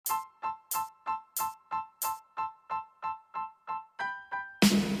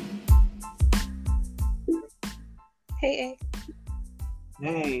Hey,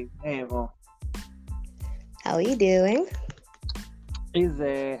 Hey, Mo. how are you doing?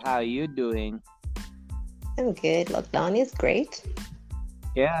 How you doing? I'm good. Lockdown is great.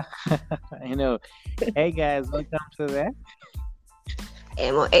 Yeah, I know. Hey guys, welcome to the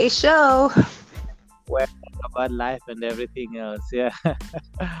MOA show. where we talk about life and everything else. Yeah,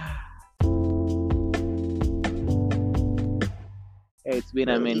 it's been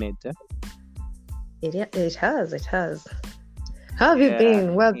a Mm, minute. Huh? It has. It has. How have you Yeah,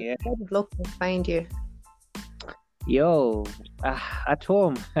 been? Well, yeah. how did lockdown find you? Yo, at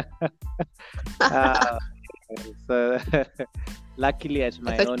home. Uh, so luckily at I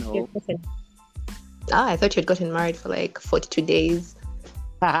my thought own you'd home. gotten. I thought you'd gotten married for like 42 days.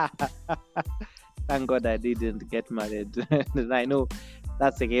 Thank God I didn't get married. And I know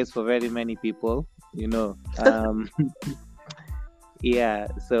that's the case for very many people. You know. Yeah,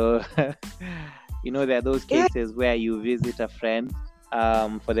 so there are those Yeah. cases where you visit a friend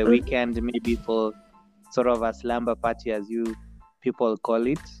for the Mhm. weekend, maybe for sort of a slumber party, as you people call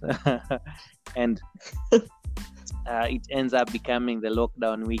it, and it ends up becoming the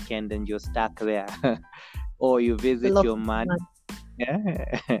lockdown weekend, and you're stuck there, or you The visit your man, lockdown.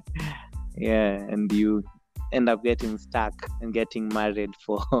 yeah, yeah, and you end up getting stuck and getting married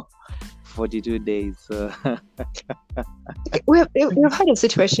for 42 days. So Okay, we've had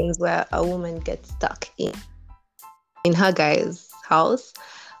situations where a woman gets stuck in her guy's house.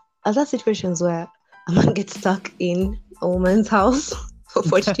 Are there situations where a man gets stuck in a woman's house for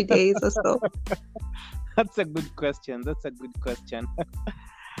 42 days or so? that's a good question. That's a good question.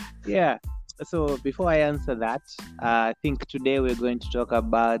 Yeah. So before I answer that, I think today we're going to talk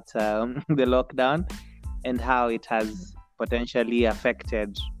about the lockdown and how it has potentially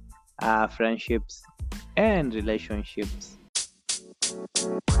affected friendships and relationships.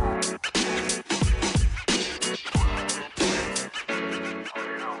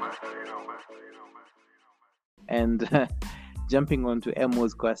 And jumping onto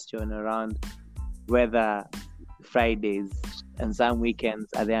Emo's question around whether Fridays and some weekends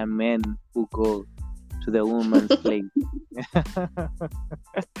are there men who go to the woman's place.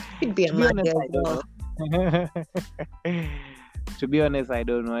 Could be a To be man honest, as I don't well. know. To be honest, I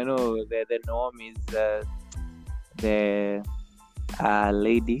don't know. I know the norm is the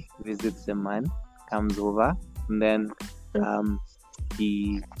lady visits the man, comes over, and then um,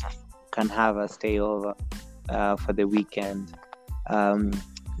 he can have a stay over for the weekend.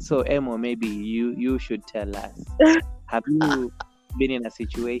 So, Emo, maybe you should tell us. Have you been in a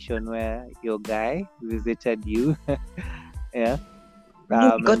situation where your guy visited you? Yeah,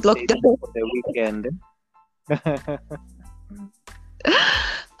 Got and locked stayed down. for the weekend.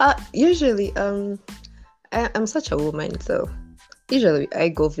 Usually, I'm such a woman, so usually I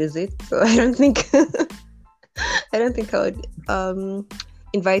go visit. So I don't think I don't think I would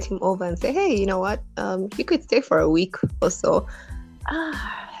invite him over and say, hey, you know what? You could stay for a week or so.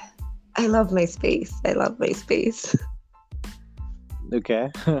 I love my space. I love my space. Okay.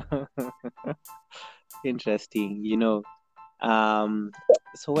 Interesting.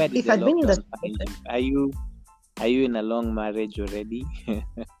 So where did If the I'd been in that lockdown find you? Are you in a long marriage already?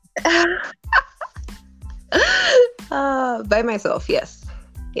 by myself, yes.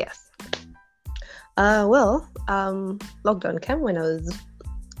 Yes. Lockdown came when I was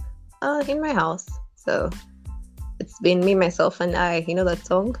in my house. So it's been me, myself, and I. You know that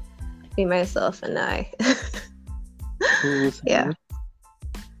song? Me, myself, and I. Who sang Yeah, it?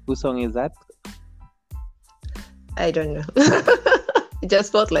 Whose song is that? I don't know. It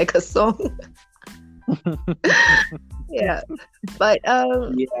just felt like a song. Yeah. But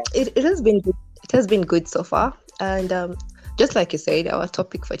Yeah. it has been good. It has been good so far. And just like you said, our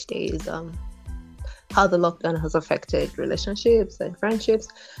topic for today is how the lockdown has affected relationships and friendships.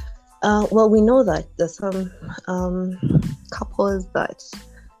 Well, we know that there's some couples that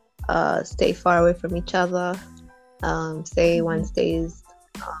stay far away from each other. Say one stays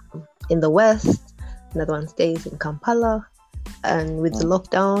in the West, another one stays in Kampala. And with the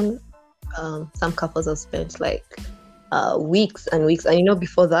lockdown, some couples have spent like weeks and weeks. And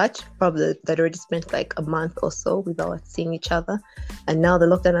before that, probably they'd already spent like a month or so without seeing each other. And now the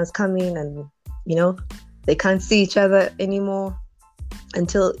lockdown has come in and, they can't see each other anymore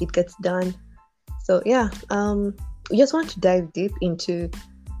until it gets done. So yeah, we just want to dive deep into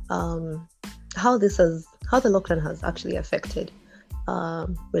how the lockdown has actually affected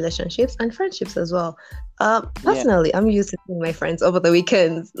relationships and friendships as well. Yeah. Personally, I'm used to seeing my friends over the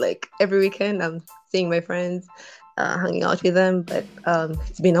weekends. Like every weekend, I'm seeing my friends, hanging out with them. But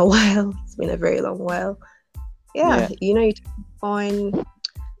it's been a while. It's been a very long while. Yeah, Yeah. you turn on.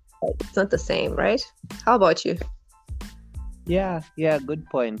 It's not the same, right? How about you? Yeah, yeah, good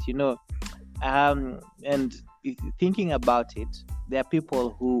point. And thinking about it, there are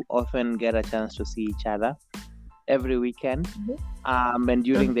people who often get a chance to see each other every weekend. And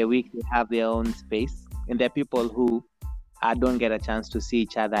during the week, they have their own space. And there are people who don't get a chance to see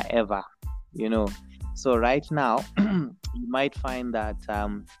each other ever. So right now, you might find that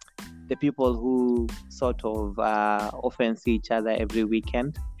the people who sort of often see each other every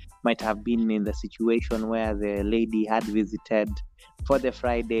weekend might have been in the situation where the lady had visited for the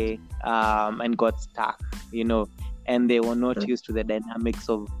Friday and got stuck, and they were not used to the dynamics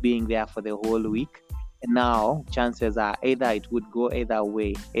of being there for the whole week. And now chances are either it would go either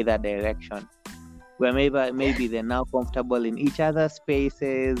way, either direction, where maybe they're now comfortable in each other's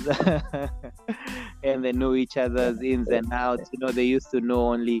spaces and they know each other's ins and outs. They used to know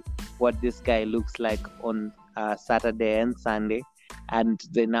only what this guy looks like on Saturday and Sunday, and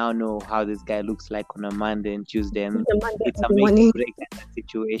they now know how this guy looks like on a Monday and Tuesday, and it's a make or break kind of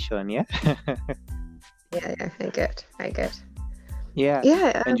situation. Yeah, I get.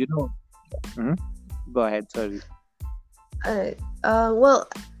 Yeah. And go ahead, sorry. Well,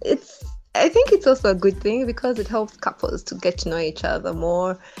 I think it's also a good thing because it helps couples to get to know each other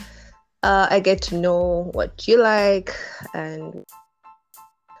more. I get to know what you like, and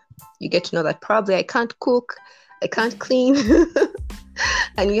you get to know that probably I can't cook, I can't clean,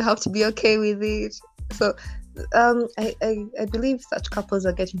 and you have to be okay with it. So I believe such couples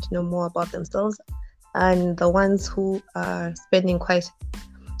are getting to know more about themselves, and the ones who are spending quite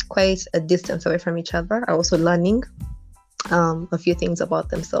a distance away from each other are also learning a few things about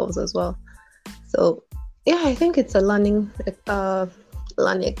themselves as well. So yeah, I think it's a learning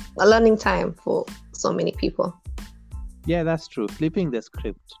time for so many people. Yeah, that's true. Flipping the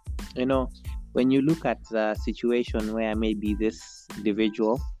script. When you look at the situation where maybe this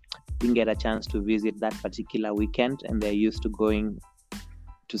individual didn't get a chance to visit that particular weekend and they're used to going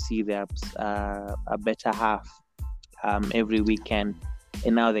to see their a better half every weekend,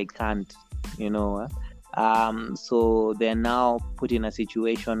 and now they can't, so they're now put in a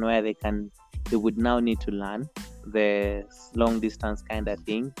situation where they would now need to learn the long distance kind of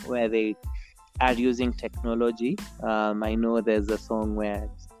thing where they are using technology. I know there's a song where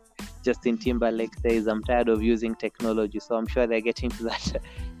Justin Timberlake says, "I'm tired of using technology." So I'm sure they're getting to that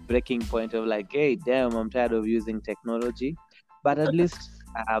breaking point of like, hey, damn, I'm tired of using technology. But at least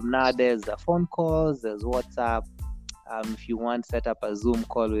nowadays, there's phone calls, there's WhatsApp. If you want, set up a Zoom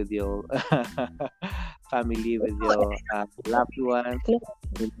call with your family, with your loved ones.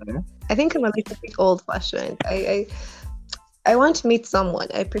 I think I'm a little bit old-fashioned. I want to meet someone.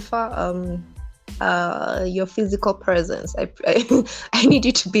 I prefer your physical presence. I need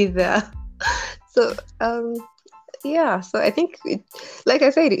you to be there. So yeah. So I think like I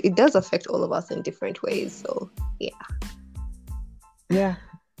said, it does affect all of us in different ways. So yeah. Yeah.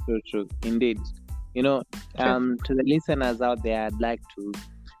 True. Indeed. To the listeners out there, I'd like to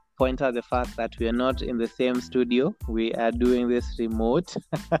point out the fact that we are not in the same studio. We are doing this remote.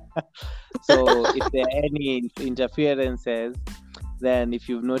 So if there are any interferences, then if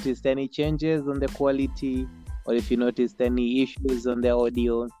you've noticed any changes on the quality, or if you noticed any issues on the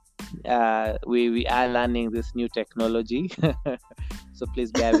audio, we are learning this new technology. So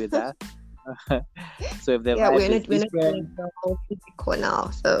please bear with us. So if the we're not doing the whole physical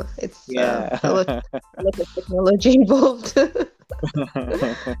now, so it's a lot of technology involved.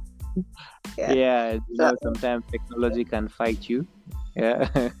 Yeah, sometimes technology can fight you.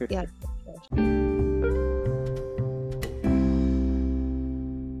 Yeah. Yeah.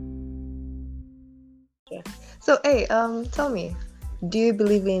 So hey, tell me, do you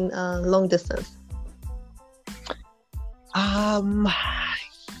believe in long distance?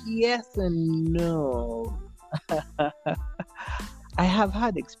 Yes and no. I have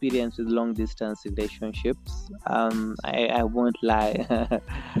had experience with long distance relationships. I won't lie.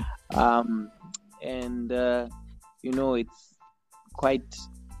 And it's quite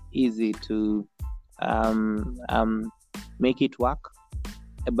easy to make it work,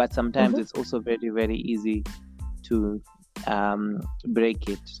 but sometimes it's also very, very easy to break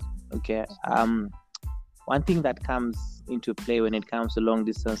it. Okay. One thing that comes into play when it comes to long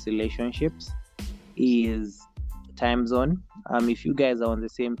distance relationships is time zone. If you guys are on the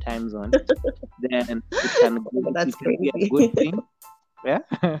same time zone, then it can be a good thing. Yeah.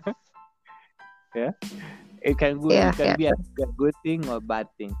 Yeah. It can be a good thing or bad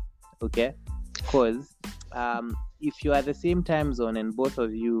thing. Okay. Because if you are the same time zone and both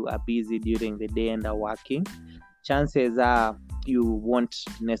of you are busy during the day and are working, chances are you won't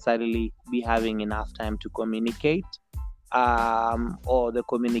necessarily be having enough time to communicate, or the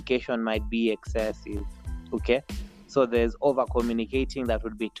communication might be excessive. Okay, So there's over communicating that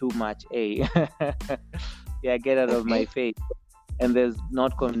would be too much. Hey, yeah, get out of my face. And there's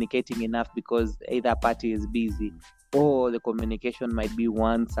not communicating enough because either party is busy, or the communication might be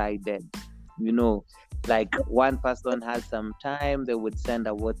one-sided. Like one person has some time, they would send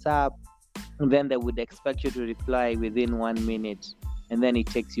a WhatsApp, and then they would expect you to reply within 1 minute, and then it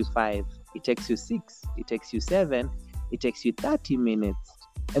takes you 5, it takes you 6, it takes you 7, it takes you 30 minutes,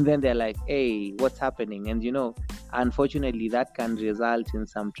 and then they're like, hey, what's happening? And unfortunately that can result in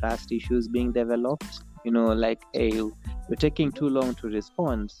some trust issues being developed. Like, hey, you're taking too long to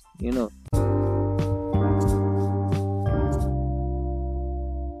respond.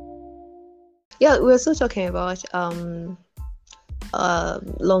 Yeah, we're still talking about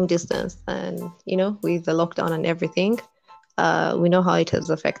long distance, and with the lockdown and everything, we know how it has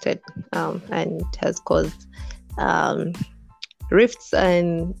affected and has caused rifts,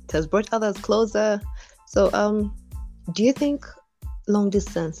 and it has brought others closer. So do you think long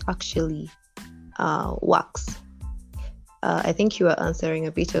distance actually works? I think you were answering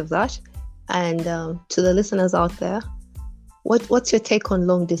a bit of that, and to the listeners out there, what's your take on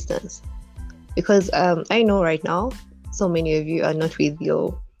long distance? Because I know right now so many of you are not with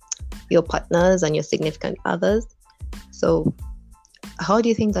your partners and your significant others. So how do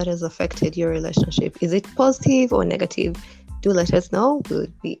you think that has affected your relationship? Is it positive or negative? Do let us know. We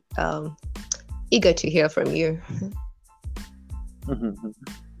would be eager to hear from you.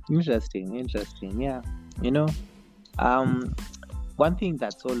 Interesting. Yeah. One thing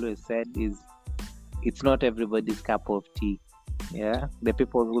that's always said is it's not everybody's cup of tea. Yeah, the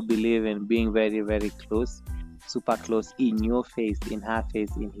people who believe in being very, very close, super close, in your face, in her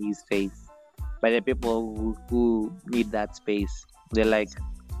face, in his face. But the people who need that space, they're like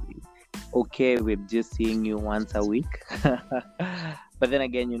okay with just seeing you once a week. But then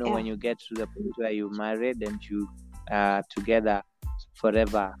again, when you get to the point where you're married and you are together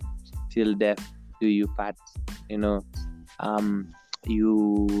forever till death do you part,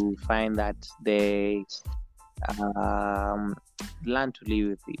 you find that they learn to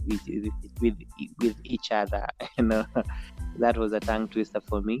live with each other. That was a tongue twister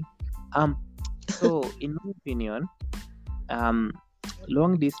for me. So in my opinion,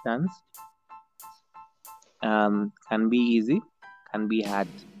 long distance can be easy, can be hard.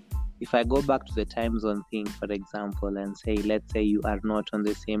 If I go back to the time zone thing, for example, and let's say you are not on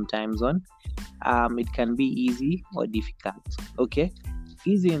the same time zone, it can be easy or difficult. Okay,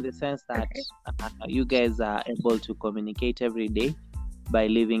 easy in the sense that you guys are able to communicate every day by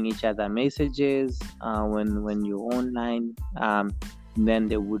leaving each other messages when you're online. Then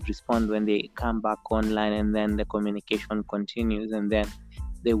they would respond when they come back online, and then the communication continues, and then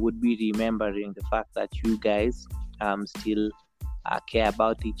they would be remembering the fact that you guys still care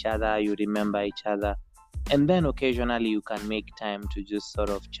about each other, you remember each other, and then occasionally you can make time to just sort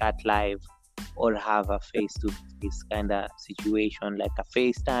of chat live or have a face-to-face kind of situation, like a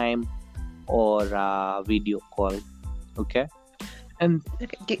FaceTime or a video call. Okay. And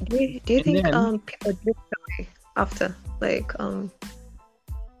do you think people drift away after, like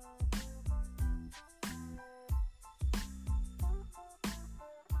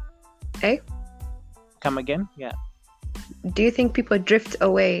hey? Come again? Yeah. Do you think people drift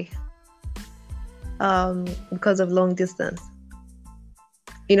away because of long distance?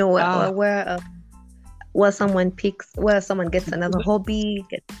 Where someone gets another hobby.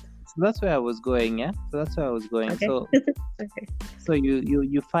 So that's where I was going. Yeah. Okay. So okay. So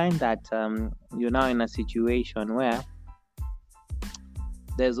you find that you're now in a situation where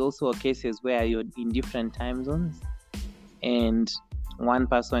there's also cases where you're in different time zones, and one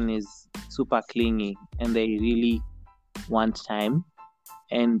person is super clingy and they really want time,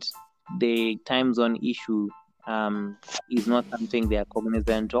 and the time zone issue is not something they are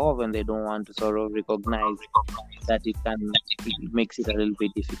cognizant of, and they don't want to sort of recognize that it makes it a little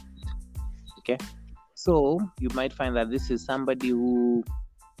bit difficult. Okay, so you might find that this is somebody who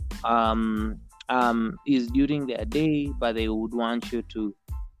is during their day, but they would want you to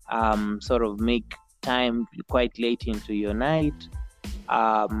sort of make time quite late into your night,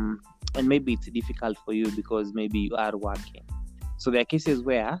 and maybe it's difficult for you because maybe you are working. So there are cases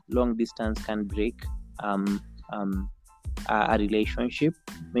where long distance can break a relationship,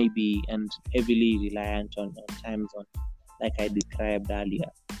 maybe, and heavily reliant on time zone, like I described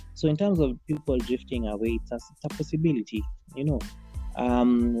earlier. So in terms of people drifting away, it's a possibility. When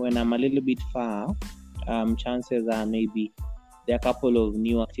I'm a little bit far, chances are maybe there are a couple of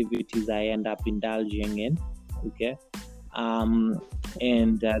new activities I end up indulging in. Okay, and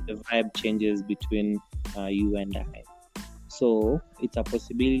the vibe changes between you and I. So it's a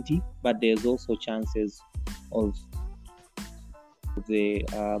possibility, but there's also chances of the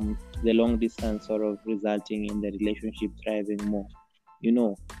long distance sort of resulting in the relationship thriving more.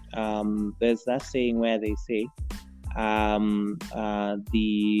 There's that saying where they say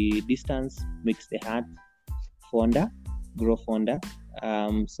the distance makes the heart grow fonder.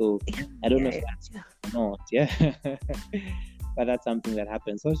 So I don't know if that's or not, but that's something that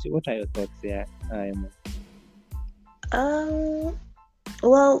happens. So what are your thoughts there, Emma?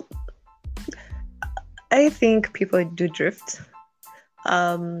 Well, I think people do drift.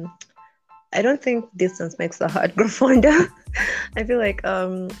 I don't think distance makes the heart grow fonder. I feel like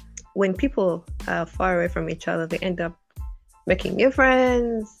when people are far away from each other, they end up making new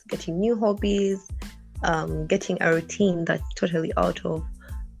friends, getting new hobbies, getting a routine that's totally out of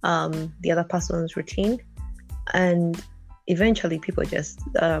the other person's routine. And eventually people just,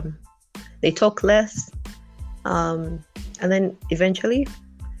 they talk less. And then eventually,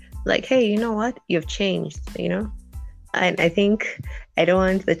 like, hey, you know what? You've changed, And I think I don't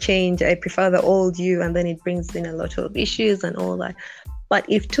want the change. I prefer the old you. And then it brings in a lot of issues and all that. But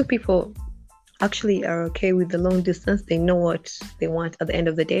if two people actually are okay with the long distance, they know what they want at the end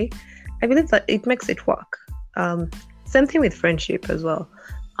of the day, I believe that it makes it work. Same thing with friendship as well.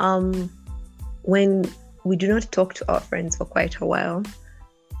 When we do not talk to our friends for quite a while,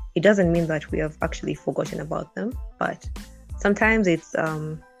 it doesn't mean that we have actually forgotten about them. But sometimes it's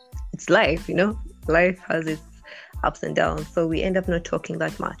life, Life has its ups and downs, so we end up not talking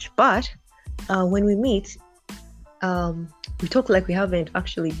that much. But when we meet, we talk like we haven't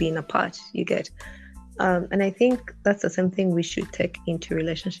actually been apart, you get. And I think that's the same thing we should take into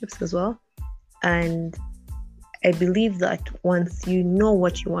relationships as well. And I believe that once you know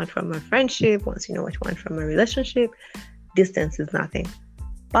what you want from a friendship, once you know what you want from a relationship, distance is nothing.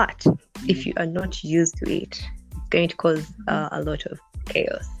 But if you are not used to it, it's going to cause a lot of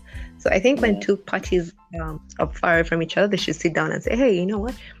chaos. So I think when two parties are far away from each other, they should sit down and say, hey, you know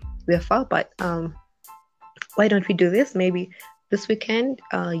what? We're far, but why don't we do this? Maybe this weekend,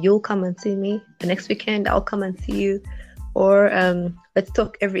 you'll come and see me. The next weekend, I'll come and see you. Or let's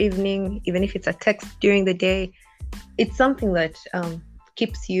talk every evening, even if it's a text during the day. It's something that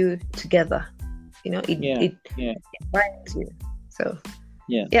keeps you together. It binds you. So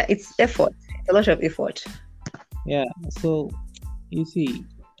it's effort. It's a lot of effort. Yeah. So you see,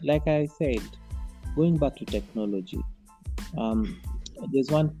 like I said, going back to technology, there's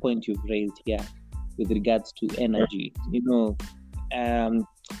one point you've raised here with regards to energy. There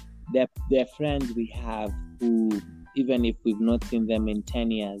are friends we have who, even if we've not seen them in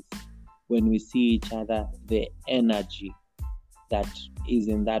 10 years, when we see each other, the energy that is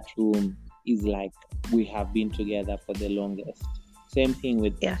in that room is like we have been together for the longest. Same thing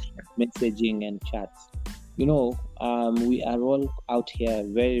with messaging and chats. We are all out here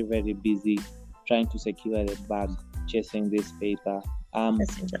very, very busy trying to secure the bag, chasing this paper. And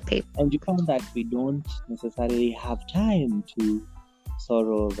you find that we don't necessarily have time to sort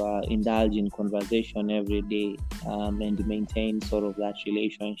of indulge in conversation every day and maintain sort of that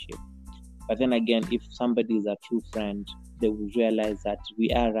relationship. But then again, if somebody is a true friend, they will realize that we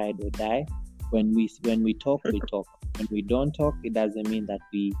are ride or die. When we talk, we talk. When we don't talk, it doesn't mean that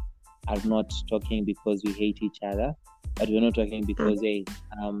we are not talking because we hate each other, but we're not talking because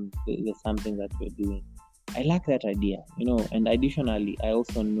there's something that we're doing. I like that idea, and additionally, I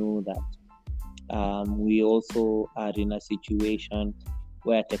also know that we also are in a situation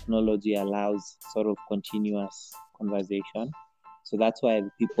where technology allows sort of continuous conversation. So that's why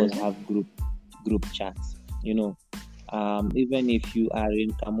people have group chats, even if you are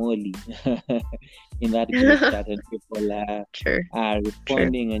in Kamoli in that group chat and people are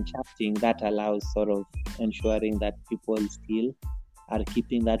responding and chatting, that allows sort of ensuring that people still are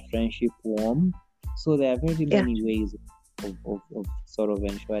keeping that friendship warm. So there are very many ways of sort of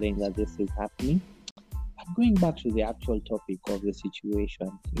ensuring that this is happening. But going back to the actual topic of the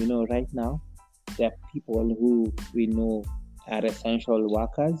situation, right now, there are people who we know are essential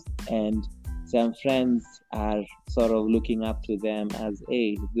workers, and some friends are sort of looking up to them as,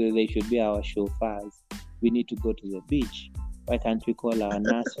 hey, they should be our chauffeurs. We need to go to the beach. Why can't we call our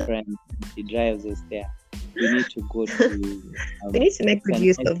nurse friend? She drives us there. We need to go to... we need to make good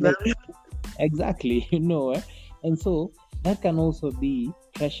use of them. Exactly, And so that can also be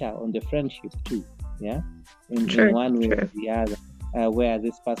pressure on the friendship too, in one way or the other, where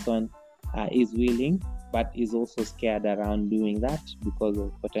this person is willing, but is also scared around doing that because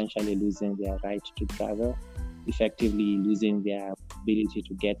of potentially losing their right to travel, effectively losing their ability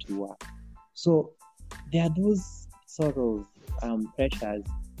to get to work. So there are those sort of pressures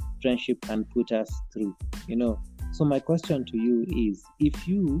friendship can put us through, So my question to you is, if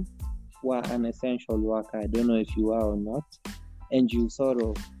you were an essential worker, I don't know if you are or not, and you sort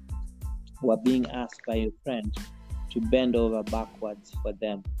of were being asked by your friend to bend over backwards for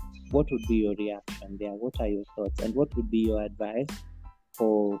them, what would be your reaction there? What are your thoughts? And what would be your advice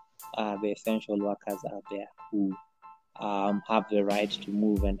for the essential workers out there who have the right to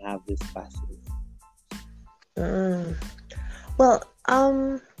move and have these passes? Well,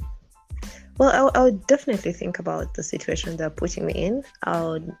 I would definitely think about the situation they're putting me in. I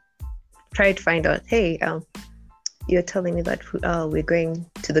would try to find out, hey, you're telling me that we're going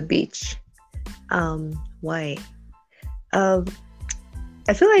to the beach. Why?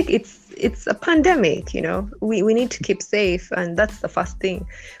 I feel like it's a pandemic, you know. We need to keep safe, and that's the first thing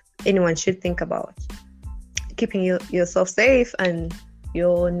anyone should think about. Keeping yourself safe and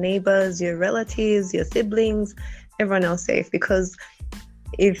your neighbors, your relatives, your siblings, everyone else safe, because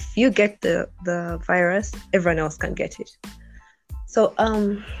if you get the virus, everyone else can get it. So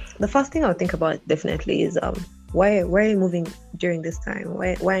the first thing I would think about definitely is why are you moving during this time?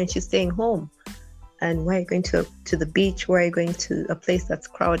 Why aren't you staying home? And why are you going to the beach? Why are you going to a place that's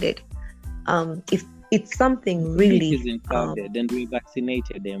crowded? If it's something really... The beach isn't crowded and we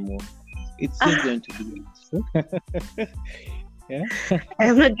vaccinated them all. It's still going to be... Yeah.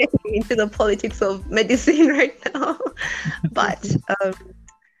 I'm not getting into the politics of medicine right now. But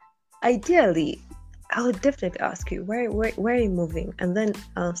ideally, I would definitely ask you, where are you moving? And then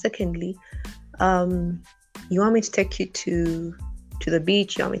secondly, you want me to take you to the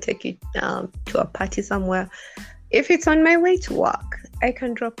beach? You want me to take you to a party somewhere? If it's on my way to work, I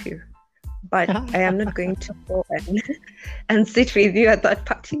can drop you. But I am not going to go and sit with you at that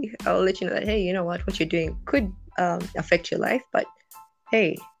party. I'll let you know that, hey, you know what you're doing could affect your life, but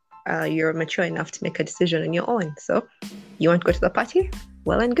hey, you're mature enough to make a decision on your own. So you want to go to the party?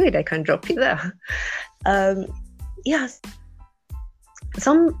 Well and good, I can drop you there. Yes.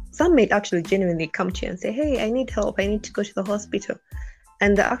 Some may actually genuinely come to you and say, hey, I need help, I need to go to the hospital,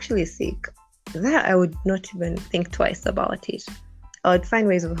 and they're actually sick. There, I would not even think twice about it. I would find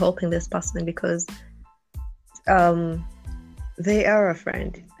ways of helping this person because they are a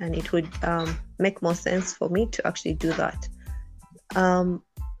friend, and it would make more sense for me to actually do that.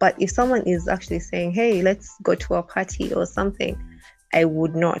 But if someone is actually saying, hey, let's go to a party or something, I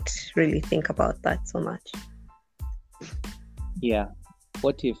would not really think about that so much. Yeah.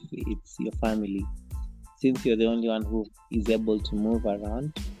 What if it's your family? Since you're the only one who is able to move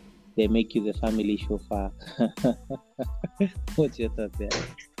around, they make you the family chauffeur. What's your thought there?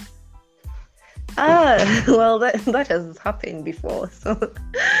 Well, that has happened before. So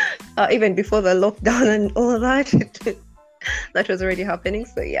even before the lockdown and all that, that was already happening.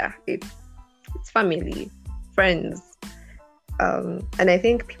 So yeah, it's family, friends, and I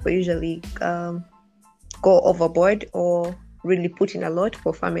think people usually go overboard or really put in a lot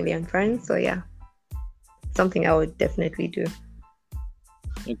for family and friends. So yeah, something I would definitely do.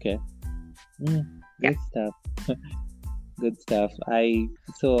 Okay. Good stuff. Good stuff. I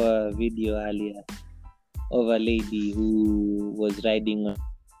saw a video earlier of a lady who was riding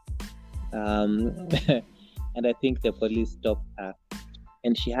and I think the police stopped her,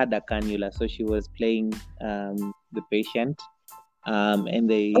 and she had a cannula, so she was playing the patient, and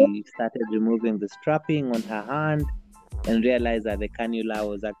they started removing the strapping on her hand and realized that the cannula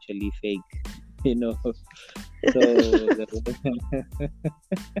was actually fake, you know. So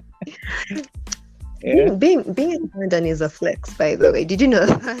yeah. Being in London is a flex, by the way. Did you know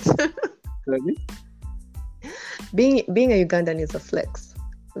that? Sorry? Being a Ugandan is a flex.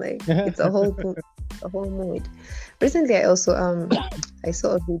 Like, it's a whole mood. Recently, I also I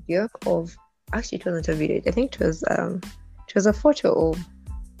saw a video of, actually it wasn't a video, I think it was a photo of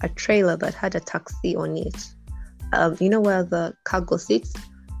a trailer that had a taxi on it. You know where the cargo sits?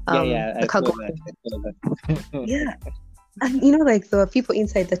 The cargo. Yeah, and you know, like there were people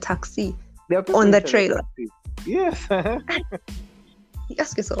inside the taxi on the trailer. Yes. You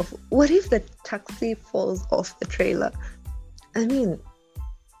ask yourself, what if the taxi falls off the trailer? I mean,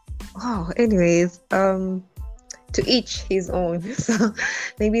 wow. Anyways, to each his own. So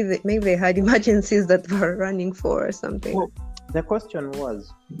maybe they had emergencies that they were running for or something. Well, the question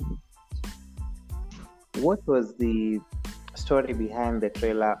was, what was the story behind the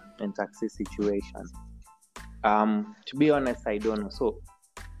trailer and taxi situation? To be honest, I don't know. So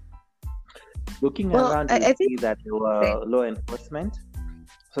looking around, I see that there were law enforcement.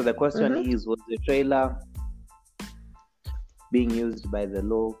 So the question is, was the trailer being used by the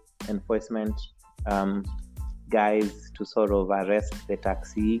law enforcement guys to sort of arrest the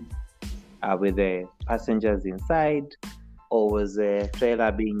taxi with the passengers inside, or was the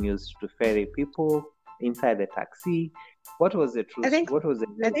trailer being used to ferry people inside the taxi? What was the truth? I think What was the I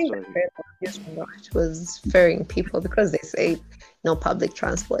real think story? the trailer just was ferrying people because they say no public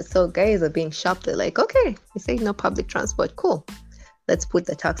transport. So guys are being shopped. They're like, okay, you say no public transport, cool. Let's put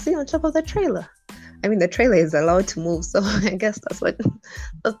the taxi on top of the trailer. I mean, the trailer is allowed to move, so I guess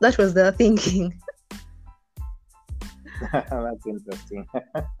that was their thinking. That's interesting.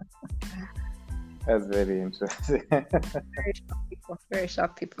 That's very interesting. Very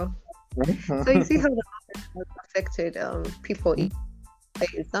sharp people. So you see how the market has affected people.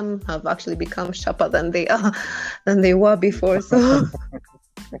 Some have actually become sharper than they were before. So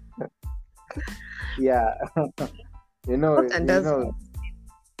Yeah. and does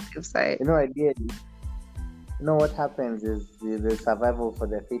side. Ideally, what happens is the survival for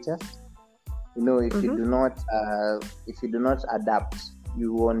the fittest. If you do not adapt,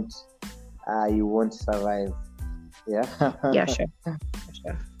 you won't survive. Yeah. Yeah, sure.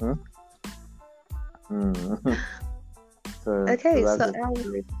 Okay,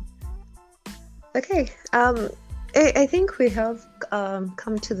 I think we have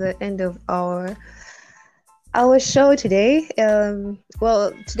come to the end of our show today.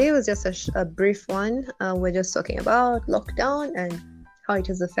 Well, today was just a brief one. We're just talking about lockdown and how it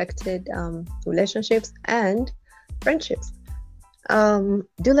has affected relationships and friendships.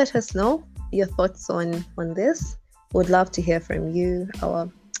 Do let us know your thoughts on this. Would love to hear from you,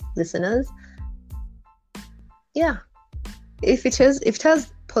 our listeners. Yeah, if it has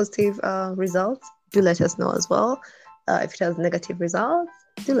positive results, do let us know as well. If it has negative results,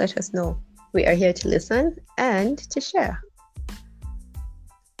 do let us know. We are here to listen and to share.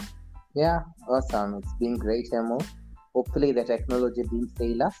 Yeah, awesome. It's been great, Emo. Hopefully the technology didn't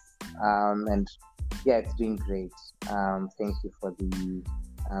fail us. And yeah, it's been great. Thank you for the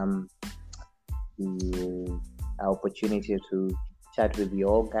opportunity to chat with you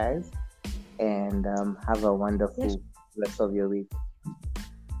all, guys. And have a wonderful rest of your week.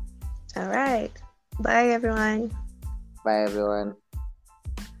 All right. Bye, everyone. Bye, everyone.